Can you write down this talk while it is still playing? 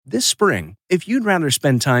This spring, if you'd rather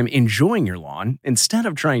spend time enjoying your lawn instead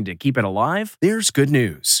of trying to keep it alive, there's good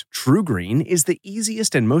news. TruGreen is the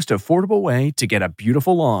easiest and most affordable way to get a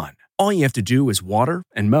beautiful lawn. All you have to do is water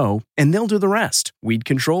and mow, and they'll do the rest. Weed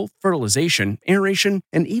control, fertilization, aeration,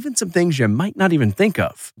 and even some things you might not even think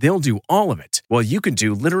of. They'll do all of it, while you can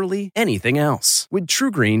do literally anything else. With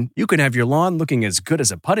TruGreen, you can have your lawn looking as good as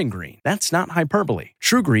a putting green. That's not hyperbole.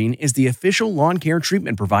 TruGreen is the official lawn care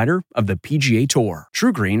treatment provider of the PGA Tour.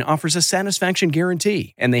 TruGreen offers a satisfaction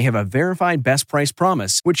guarantee, and they have a verified best price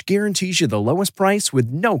promise, which guarantees you the lowest price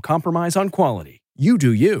with no compromise on quality. You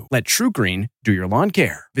do you. Let TruGreen do your lawn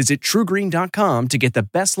care. Visit TruGreen.com to get the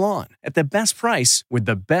best lawn at the best price with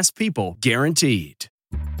the best people guaranteed.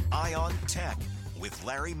 Eye on Tech with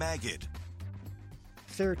Larry Magid.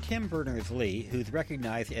 Sir Tim Berners-Lee, who's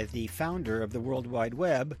recognized as the founder of the World Wide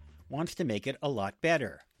Web, wants to make it a lot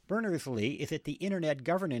better. Berners-Lee is at the Internet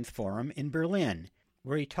Governance Forum in Berlin,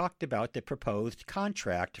 where he talked about the proposed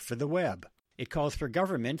contract for the web. It calls for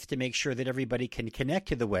governments to make sure that everybody can connect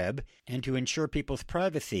to the web and to ensure people's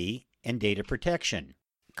privacy and data protection.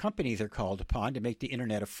 Companies are called upon to make the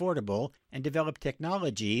internet affordable and develop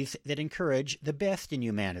technologies that encourage the best in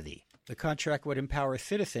humanity. The contract would empower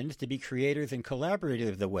citizens to be creators and collaborators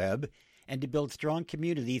of the web and to build strong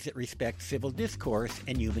communities that respect civil discourse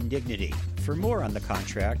and human dignity. For more on the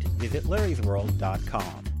contract, visit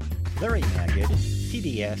larrysworld.com. Larry Magid,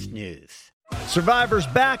 CBS News. Survivor's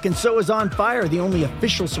back, and so is On Fire, the only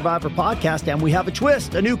official Survivor podcast, and we have a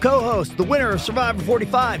twist, a new co-host, the winner of Survivor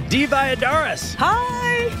 45, Dee Valladares.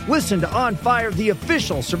 Hi! Listen to On Fire, the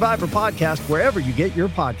official Survivor podcast, wherever you get your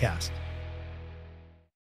podcast.